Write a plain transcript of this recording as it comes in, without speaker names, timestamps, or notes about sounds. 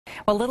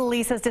Well, little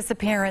Lisa's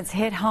disappearance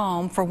hit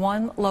home for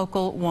one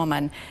local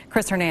woman.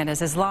 Chris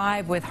Hernandez is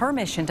live with her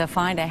mission to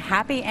find a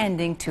happy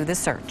ending to the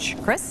search.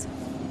 Chris?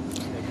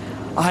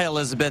 Hi,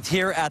 Elizabeth.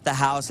 Here at the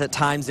house, at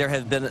times there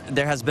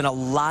has been a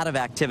lot of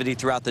activity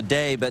throughout the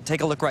day, but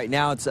take a look right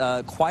now. It's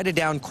quieted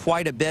down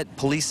quite a bit.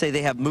 Police say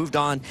they have moved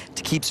on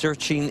to keep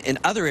searching in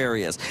other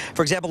areas.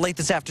 For example, late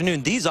this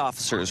afternoon, these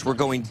officers were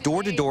going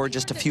door to door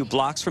just a few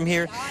blocks from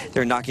here.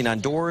 They're knocking on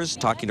doors,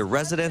 talking to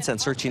residents, and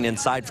searching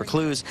inside for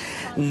clues.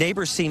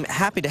 Neighbors seem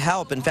happy to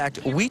help. In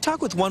fact, we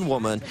talked with one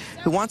woman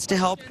who wants to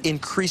help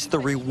increase the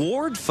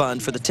reward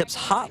fund for the TIPS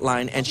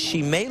hotline, and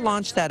she may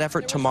launch that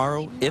effort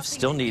tomorrow if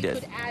still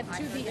needed.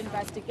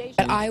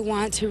 I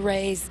want to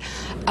raise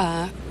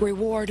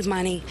reward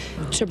money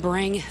to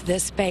bring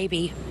this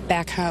baby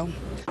back home.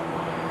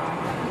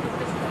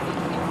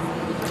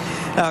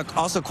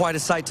 Also quite a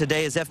sight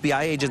today as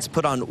FBI agents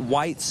put on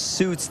white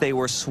suits. They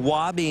were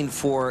swabbing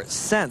for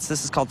scents.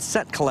 This is called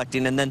scent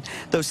collecting, and then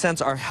those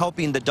scents are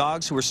helping the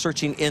dogs who are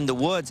searching in the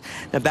woods.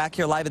 Now back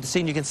here live at the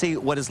scene, you can see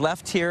what is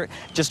left here.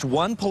 Just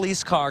one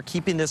police car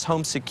keeping this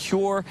home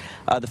secure.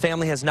 The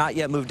family has not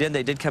yet moved in.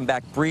 They did come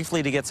back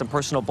briefly to get some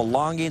personal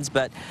belongings,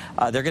 but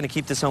they're going to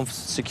keep this home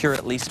secure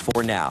at least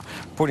for now.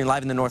 Reporting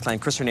live in the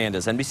Northland, Chris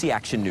Hernandez, NBC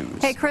Action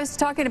News. Hey, Chris,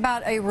 talking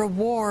about a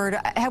reward,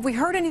 have we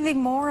heard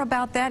anything more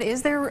about that?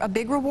 Is there a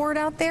big reward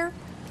out there?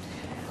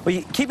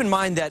 Well, keep in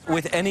mind that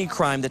with any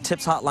crime, the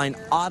TIPS hotline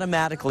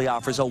automatically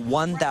offers a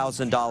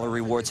 $1,000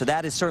 reward, so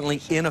that is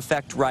certainly in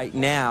effect right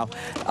now.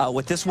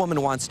 What this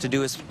woman wants to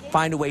do is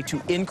find a way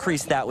to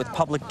increase that with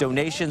public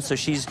donations, so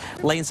she's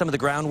laying some of the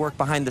groundwork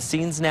behind the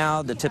scenes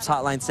now. The TIPS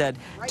hotline said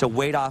to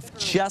wait off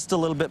just a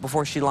little bit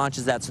before she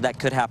launches that, so that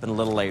could happen a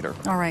little later.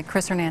 All right,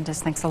 Chris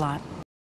Hernandez, thanks a lot.